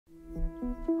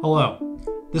Hello,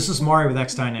 this is Maury with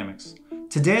XDynamics.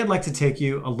 Today I'd like to take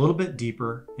you a little bit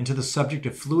deeper into the subject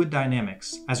of fluid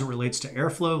dynamics as it relates to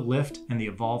airflow, lift, and the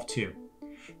Evolve 2.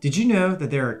 Did you know that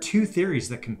there are two theories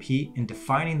that compete in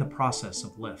defining the process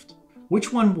of lift?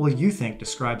 Which one will you think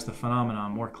describes the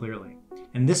phenomenon more clearly?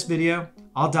 In this video,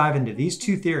 I'll dive into these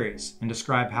two theories and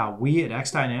describe how we at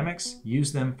XDynamics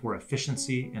use them for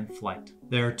efficiency in flight.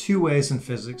 There are two ways in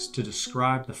physics to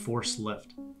describe the force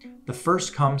lift. The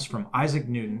first comes from Isaac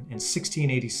Newton in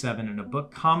 1687 in a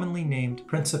book commonly named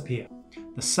Principia.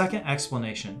 The second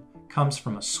explanation comes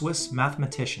from a Swiss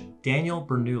mathematician, Daniel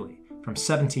Bernoulli, from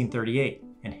 1738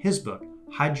 in his book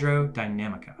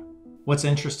Hydrodynamica. What's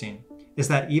interesting is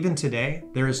that even today,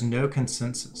 there is no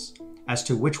consensus as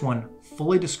to which one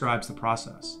fully describes the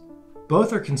process.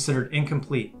 Both are considered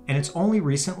incomplete, and it's only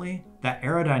recently that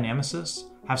aerodynamicists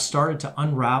have started to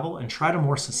unravel and try to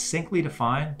more succinctly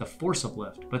define the force of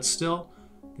lift, but still,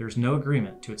 there's no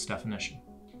agreement to its definition.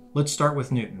 Let's start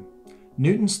with Newton.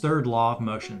 Newton's third law of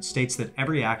motion states that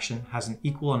every action has an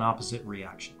equal and opposite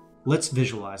reaction. Let's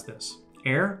visualize this.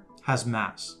 Air has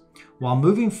mass. While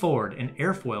moving forward, an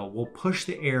airfoil will push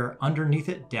the air underneath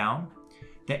it down.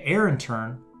 The air in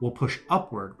turn will push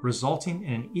upward, resulting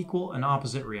in an equal and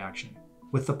opposite reaction.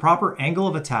 With the proper angle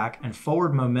of attack and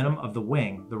forward momentum of the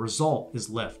wing, the result is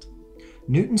lift.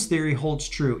 Newton's theory holds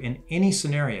true in any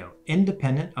scenario,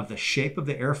 independent of the shape of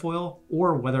the airfoil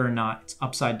or whether or not it's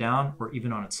upside down or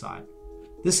even on its side.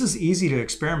 This is easy to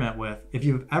experiment with if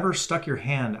you've ever stuck your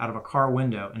hand out of a car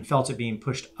window and felt it being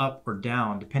pushed up or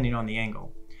down depending on the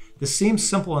angle. This seems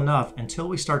simple enough until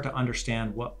we start to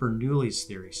understand what Bernoulli's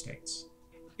theory states.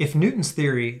 If Newton's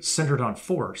theory centered on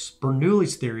force,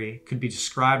 Bernoulli's theory could be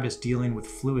described as dealing with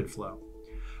fluid flow.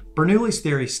 Bernoulli's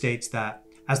theory states that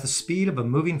as the speed of a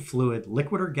moving fluid,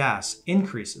 liquid or gas,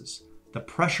 increases, the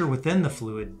pressure within the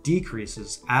fluid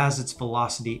decreases as its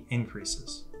velocity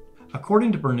increases.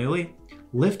 According to Bernoulli,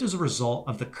 lift is a result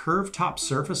of the curved top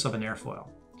surface of an airfoil.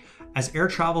 As air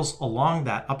travels along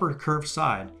that upper curved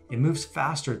side, it moves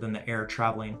faster than the air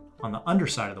traveling on the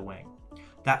underside of the wing.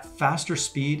 That faster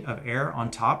speed of air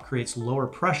on top creates lower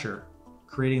pressure,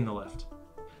 creating the lift.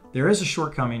 There is a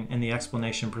shortcoming in the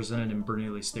explanation presented in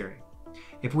Bernoulli's theory.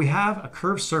 If we have a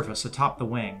curved surface atop the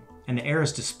wing and the air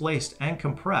is displaced and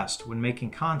compressed when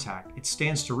making contact, it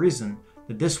stands to reason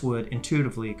that this would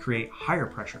intuitively create higher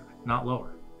pressure, not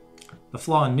lower. The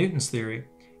flaw in Newton's theory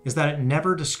is that it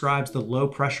never describes the low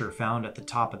pressure found at the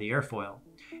top of the airfoil.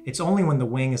 It's only when the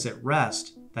wing is at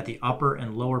rest that the upper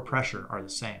and lower pressure are the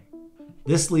same.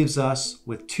 This leaves us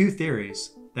with two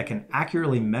theories that can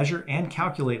accurately measure and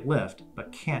calculate lift,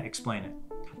 but can't explain it.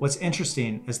 What's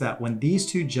interesting is that when these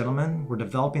two gentlemen were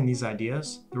developing these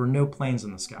ideas, there were no planes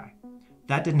in the sky.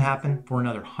 That didn't happen for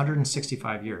another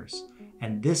 165 years,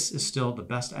 and this is still the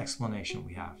best explanation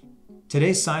we have.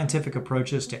 Today's scientific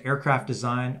approaches to aircraft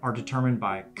design are determined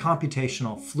by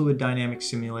computational fluid dynamic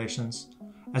simulations,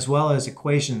 as well as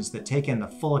equations that take in the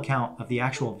full account of the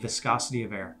actual viscosity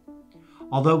of air.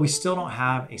 Although we still don't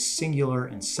have a singular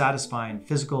and satisfying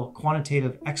physical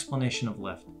quantitative explanation of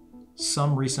lift,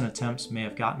 some recent attempts may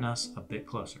have gotten us a bit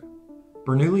closer.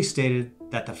 Bernoulli stated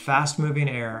that the fast-moving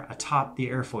air atop the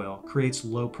airfoil creates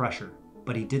low pressure,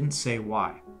 but he didn't say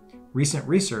why. Recent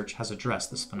research has addressed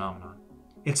this phenomenon.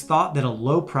 It's thought that a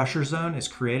low pressure zone is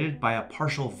created by a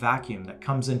partial vacuum that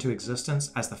comes into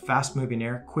existence as the fast-moving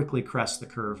air quickly crests the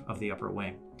curve of the upper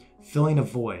wing, filling a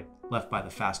void left by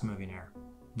the fast-moving air.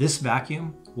 This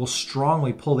vacuum will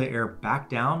strongly pull the air back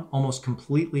down, almost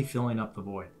completely filling up the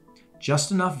void.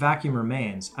 Just enough vacuum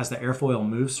remains as the airfoil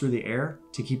moves through the air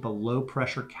to keep a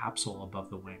low-pressure capsule above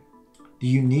the wing. The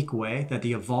unique way that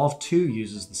the Evolve 2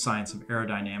 uses the science of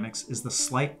aerodynamics is the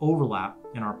slight overlap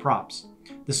in our props.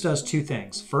 This does two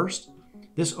things. First,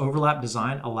 this overlap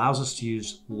design allows us to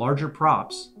use larger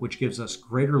props, which gives us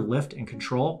greater lift and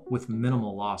control with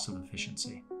minimal loss of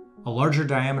efficiency. A larger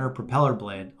diameter propeller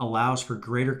blade allows for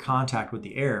greater contact with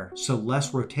the air, so less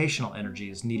rotational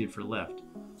energy is needed for lift.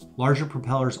 Larger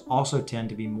propellers also tend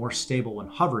to be more stable when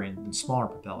hovering than smaller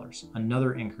propellers,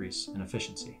 another increase in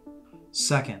efficiency.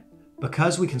 Second,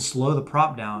 because we can slow the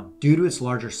prop down due to its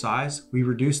larger size, we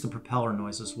reduce the propeller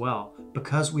noise as well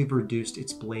because we've reduced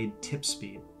its blade tip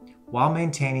speed, while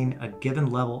maintaining a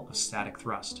given level of static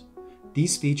thrust.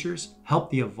 These features help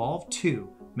the Evolve 2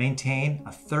 maintain a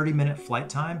 30-minute flight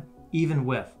time even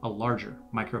with a larger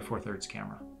Micro Four Thirds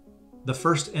camera. The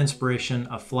first inspiration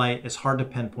of flight is hard to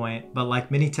pinpoint, but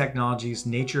like many technologies,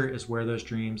 nature is where those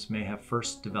dreams may have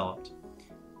first developed.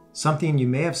 Something you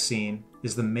may have seen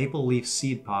is the maple leaf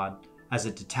seed pod as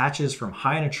it detaches from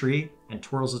high in a tree and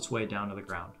twirls its way down to the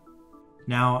ground.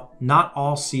 Now, not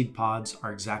all seed pods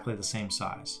are exactly the same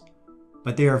size,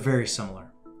 but they are very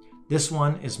similar. This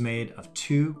one is made of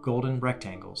 2 golden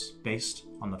rectangles based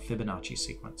on the Fibonacci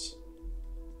sequence.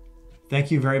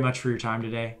 Thank you very much for your time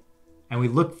today, and we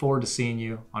look forward to seeing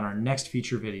you on our next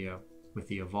feature video with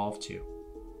the Evolve 2.